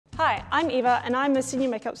Hi, I'm Eva and I'm a Senior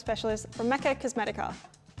Makeup Specialist from MECCA Cosmetica.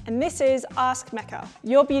 And this is Ask MECCA,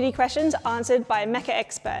 your beauty questions answered by a MECCA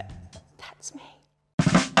expert. That's me.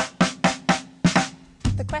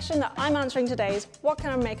 The question that I'm answering today is, what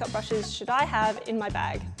kind of makeup brushes should I have in my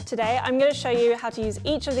bag? Today I'm going to show you how to use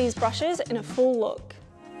each of these brushes in a full look.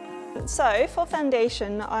 So for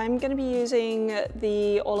foundation, I'm going to be using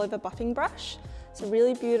the all over buffing brush. It's a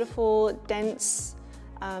really beautiful, dense,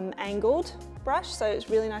 angled brush, so it's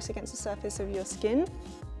really nice against the surface of your skin.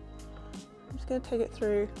 I'm just going to take it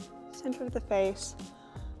through the center of the face,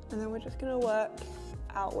 and then we're just going to work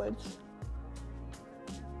outwards.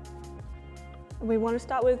 And we want to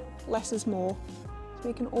start with less is more, so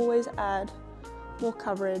we can always add more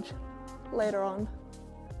coverage later on.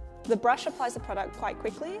 The brush applies the product quite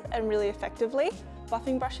quickly and really effectively.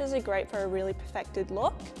 Buffing brushes are great for a really perfected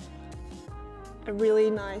look, a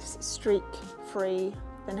really nice streak-free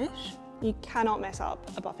finish. You cannot mess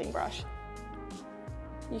up a buffing brush.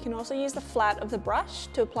 You can also use the flat of the brush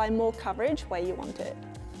to apply more coverage where you want it.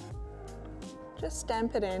 Just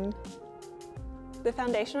stamp it in. The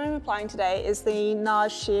foundation I'm applying today is the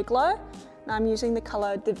NARS Sheer Glow, and I'm using the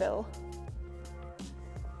color DeVille.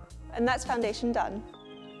 And that's foundation done.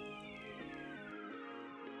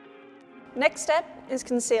 Next step is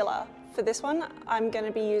concealer. For this one, I'm going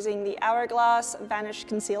to be using the Hourglass Vanish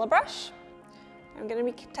Concealer Brush. I'm going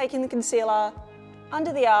to be taking the concealer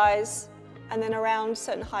under the eyes and then around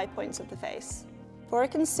certain high points of the face. For a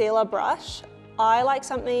concealer brush, I like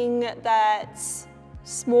something that's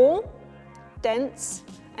small, dense,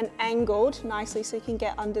 and angled nicely so you can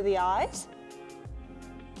get under the eyes.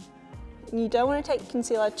 And you don't want to take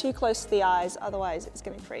concealer too close to the eyes, otherwise it's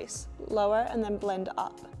going to crease. Lower and then blend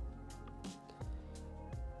up.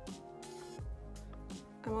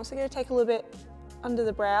 I'm also going to take a little bit under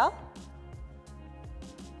the brow,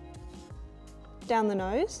 down the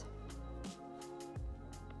nose.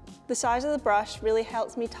 The size of the brush really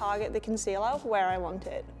helps me target the concealer where I want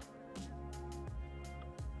it.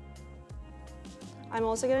 I'm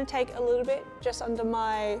also going to take a little bit just under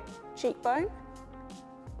my cheekbone.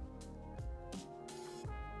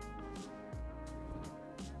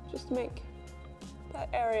 Just to make that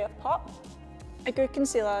area pop. A good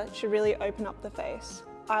concealer should really open up the face.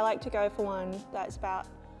 I like to go for one that's about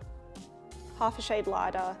half a shade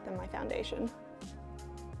lighter than my foundation.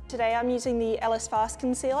 Today I'm using the LS Fast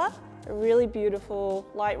Concealer, a really beautiful,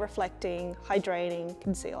 light reflecting, hydrating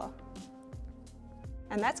concealer.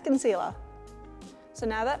 And that's concealer. So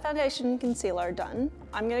now that foundation and concealer are done,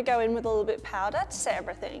 I'm going to go in with a little bit of powder to set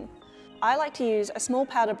everything. I like to use a small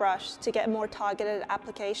powder brush to get more targeted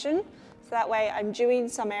application, so that way I'm dewy in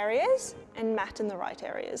some areas and matte in the right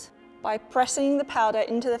areas. By pressing the powder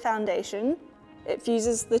into the foundation, it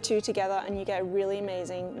fuses the two together and you get a really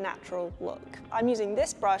amazing natural look. I'm using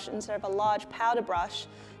this brush instead of a large powder brush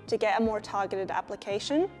to get a more targeted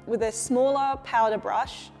application. With a smaller powder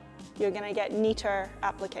brush, you're going to get neater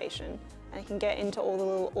application and you can get into all the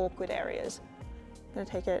little awkward areas. I'm going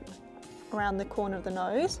to take it around the corner of the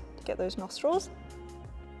nose to get those nostrils.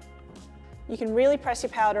 You can really press your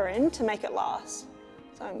powder in to make it last.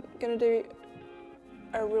 So I'm going to do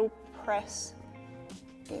a real press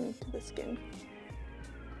into the skin.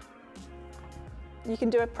 You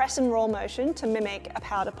can do a press and roll motion to mimic a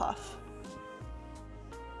powder puff.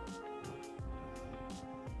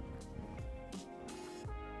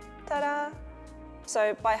 Ta-da!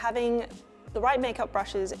 So by having the right makeup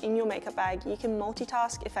brushes in your makeup bag, you can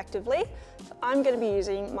multitask effectively. So I'm going to be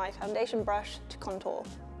using my foundation brush to contour.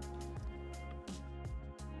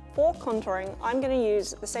 For contouring, I'm going to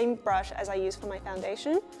use the same brush as I use for my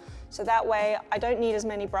foundation, so that way I don't need as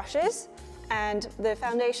many brushes, and the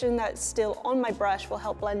foundation that's still on my brush will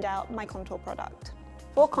help blend out my contour product.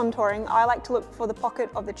 For contouring, I like to look for the pocket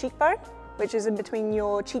of the cheekbone, which is in between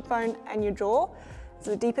your cheekbone and your jaw. It's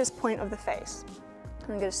the deepest point of the face. I'm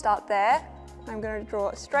going to start there. I'm going to draw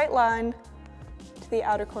a straight line to the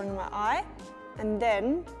outer corner of my eye, and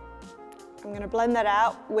then I'm going to blend that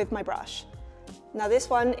out with my brush. Now this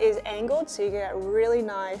one is angled, so you get a really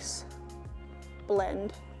nice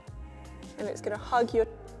blend, and it's going to hug your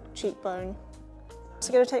cheekbone. So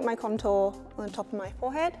I'm going to take my contour on the top of my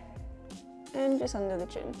forehead and just under the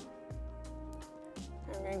chin.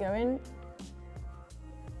 I'm going to go in,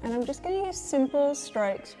 and I'm just going to use simple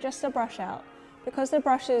strokes just to brush out. Because the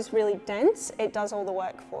brush is really dense, it does all the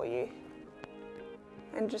work for you.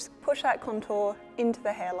 And just push that contour into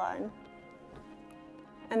the hairline.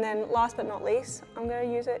 And then last but not least, I'm going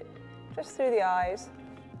to use it just through the eyes,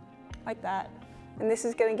 like that. And this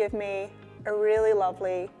is going to give me a really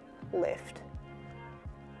lovely lift.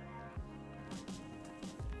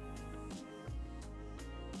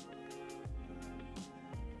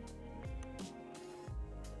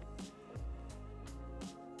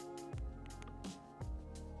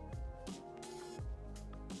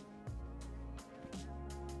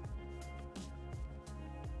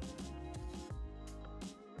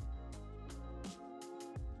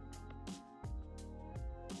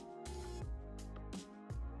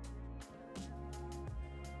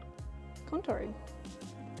 contouring.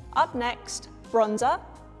 Up next, bronzer.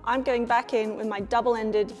 I'm going back in with my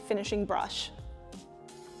double-ended finishing brush.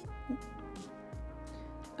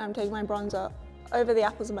 I'm taking my bronzer over the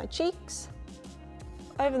apples of my cheeks,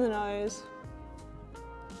 over the nose,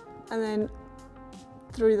 and then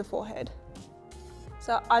through the forehead.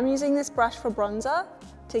 So I'm using this brush for bronzer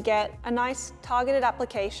to get a nice targeted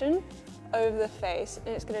application over the face,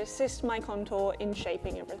 and it's going to assist my contour in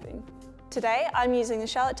shaping everything. Today I'm using the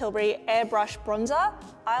Charlotte Tilbury Airbrush Bronzer.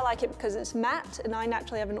 I like it because it's matte and I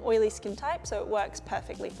naturally have an oily skin type, so it works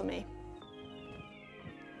perfectly for me.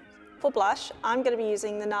 For blush, I'm going to be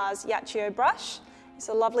using the NARS Yaccio brush. It's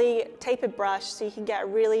a lovely tapered brush so you can get a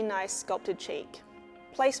really nice sculpted cheek.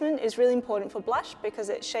 Placement is really important for blush because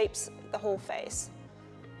it shapes the whole face,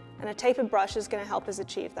 and a tapered brush is going to help us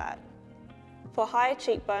achieve that. For higher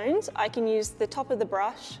cheekbones, I can use the top of the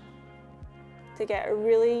brush to get a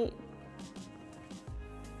really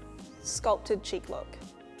sculpted cheek look.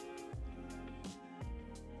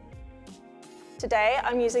 Today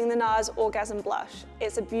I'm using the NARS Orgasm Blush.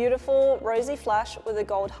 It's a beautiful rosy flush with a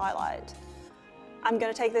gold highlight. I'm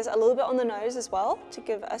going to take this a little bit on the nose as well to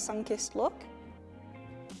give a sun-kissed look.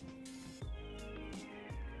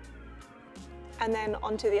 And then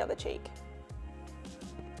onto the other cheek.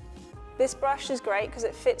 This brush is great because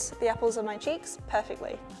it fits the apples of my cheeks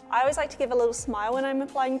perfectly. I always like to give a little smile when I'm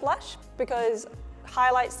applying blush because it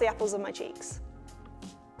highlights the apples of my cheeks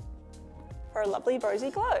for a lovely rosy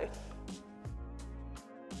glow.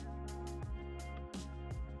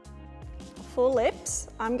 For lips,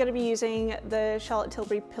 I'm going to be using the Charlotte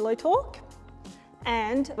Tilbury Pillow Talk,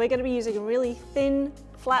 and we're going to be using a really thin,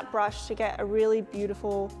 flat brush to get a really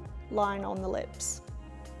beautiful line on the lips.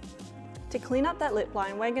 To clean up that lip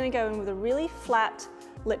line, we're going to go in with a really flat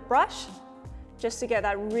lip brush just to get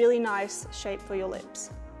that really nice shape for your lips.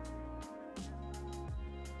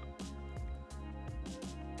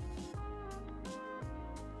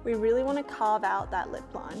 We really want to carve out that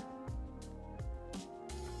lip line.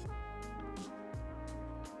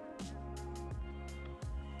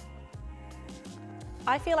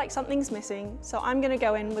 I feel like something's missing, so I'm going to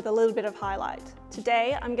go in with a little bit of highlight.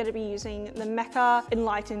 Today I'm going to be using the MECCA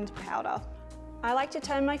Enlightened Powder. I like to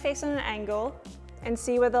turn my face on an angle and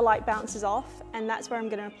see where the light bounces off, and that's where I'm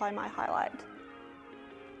going to apply my highlight.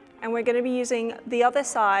 And we're going to be using the other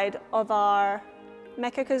side of our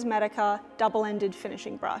MECCA Cosmetica double-ended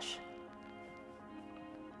finishing brush.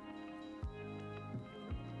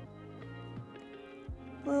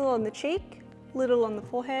 A little on the cheek, a little on the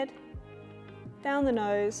forehead, down the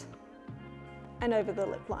nose, and over the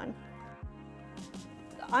lip line.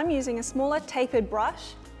 I'm using a smaller tapered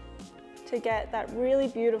brush to get that really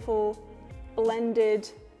beautiful blended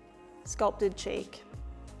sculpted cheek.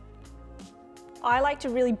 I like to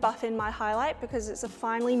really buff in my highlight because it's a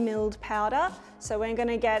finely milled powder, so we're going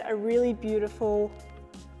to get a really beautiful,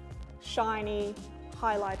 shiny,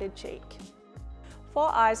 highlighted cheek. For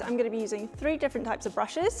eyes, I'm going to be using 3 different types of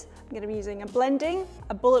brushes. I'm going to be using a blending,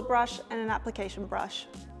 a bullet brush, and an application brush.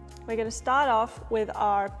 We're going to start off with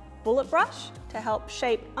our bullet brush to help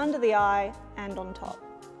shape under the eye and on top.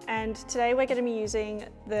 And today we're going to be using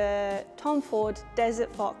the Tom Ford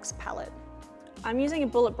Desert Fox palette. I'm using a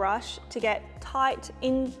bullet brush to get tight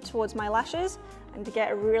in towards my lashes and to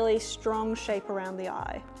get a really strong shape around the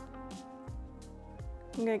eye.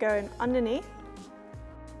 I'm going to go in underneath.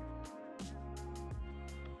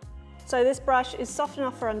 So this brush is soft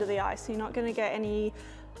enough for under the eye, so you're not going to get any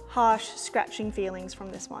harsh scratching feelings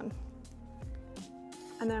from this one.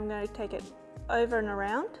 And then I'm going to take it over and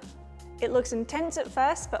around. It looks intense at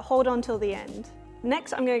first, but hold on till the end.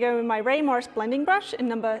 Next, I'm going to go with my Ray Morris blending brush in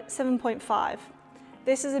number 7.5.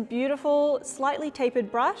 This is a beautiful, slightly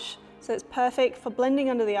tapered brush, so it's perfect for blending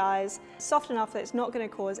under the eyes, soft enough that it's not going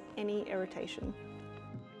to cause any irritation.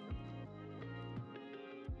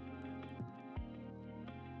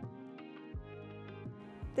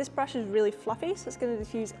 This brush is really fluffy, so it's going to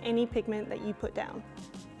diffuse any pigment that you put down.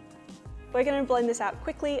 We're going to blend this out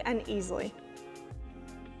quickly and easily.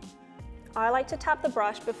 I like to tap the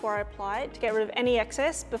brush before I apply it to get rid of any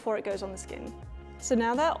excess before it goes on the skin. So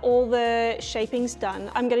now that all the shaping's done,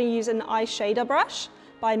 I'm going to use an eye shader brush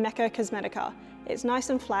by MECCA Cosmetica. It's nice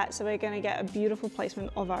and flat, so we're going to get a beautiful placement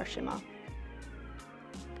of our shimmer.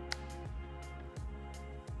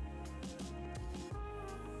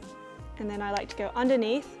 And then I like to go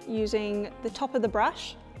underneath using the top of the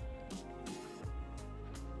brush.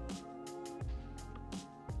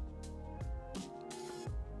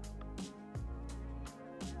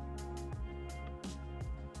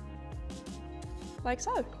 Like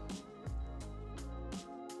so.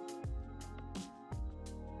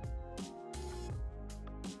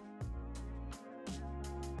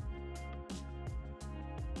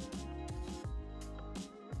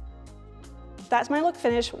 That's my look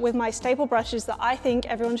finished with my staple brushes that I think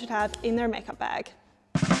everyone should have in their makeup bag.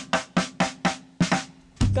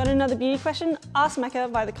 Got another beauty question? Ask Mecca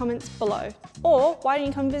via the comments below. Or why don't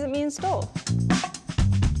you come visit me in store?